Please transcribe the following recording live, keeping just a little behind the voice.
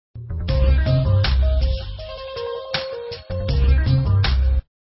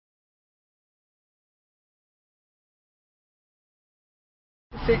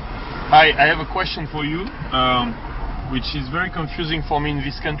Hi, I have a question for you, which is very confusing for me in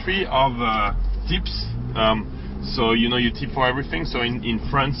this country of tips. So you know you tip for everything. So in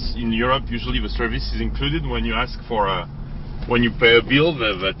France, in Europe, usually the service is included when you ask for when you pay a bill.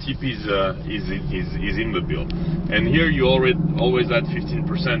 The tip is in the bill. And here you always add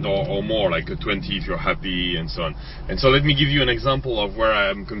 15% or more, like a 20 if you're happy and so on. And so let me give you an example of where I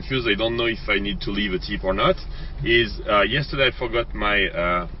am confused. I don't know if I need to leave a tip or not. Yesterday I forgot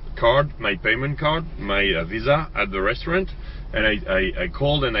my my payment card, my Visa at the restaurant, and I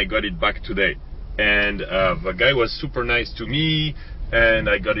called and I got it back today. And the guy was super nice to me, and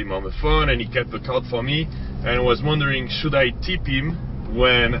I got him on the phone and he kept the card for me, and I was wondering, should I tip him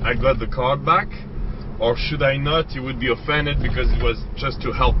when I got the card back, or should I not? He would be offended because it was just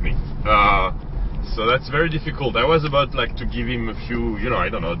to help me. So that's very difficult. I was about like to give him a few, I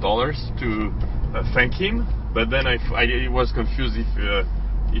don't know, dollars to thank him, but then I was confused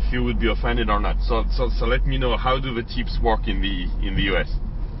if he would be offended or not. So let me know, how do the tips work in the US?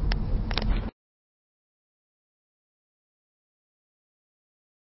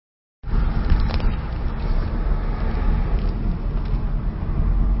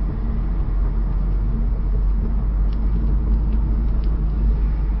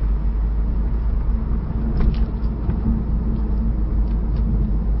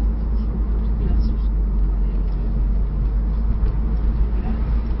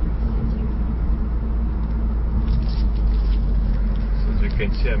 You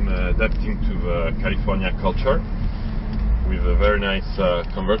can see I'm adapting to the California culture with a very nice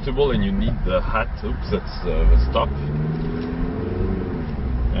convertible, and you need the hat. Oops, that's the stop.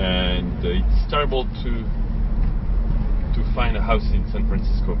 And it's terrible to find a house in San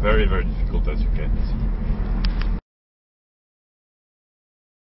Francisco. Very, very difficult, as you can see.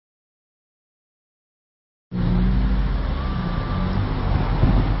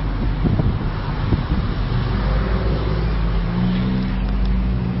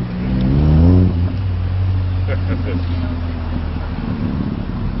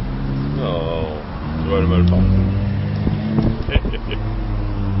 Je vois le mal partout.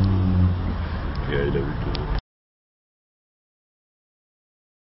 Il a vu tout.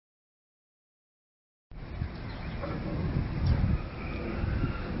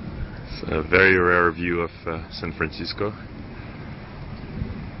 It's a very rare view of San Francisco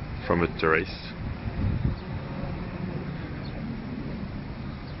from a terrace.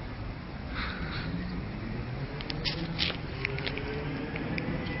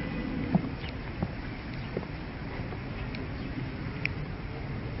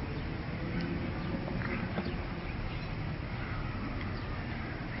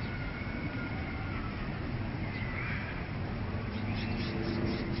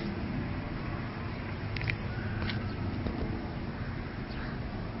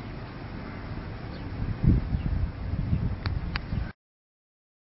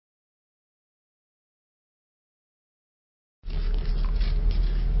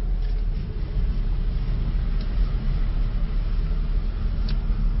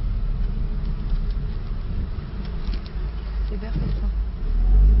 C'est vers Castro.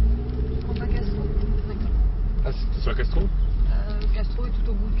 Tu prends pas Castro? Ah, c'est sur Castro? Castro est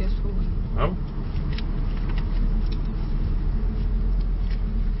tout au bout de Castro. Ouais. Ah bon?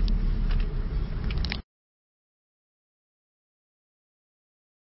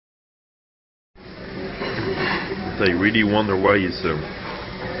 I really wonder why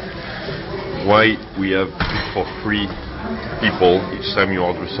we have for free people each time you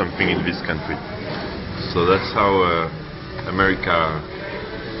order something in this country. So that's how America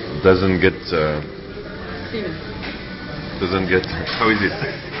doesn't get how is it?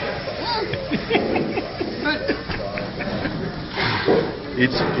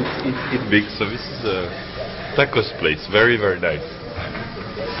 It's big. So this is a tacos place, very, very nice.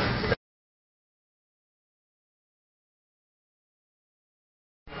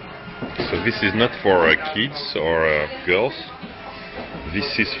 So this is not for kids or girls.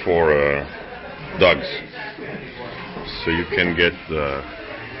 This is for dogs. So you can get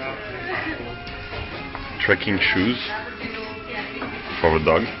trekking shoes for the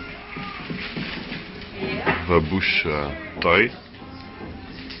dog, the bush toy,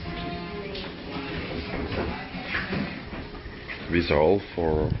 these are all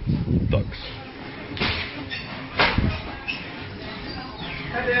for dogs.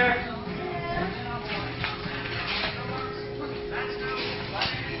 Hi there.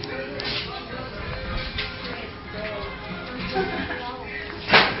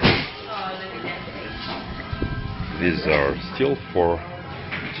 These are still for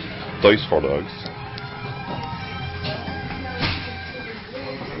toys for dogs.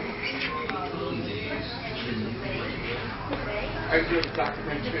 I do a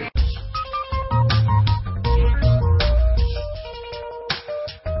documentary.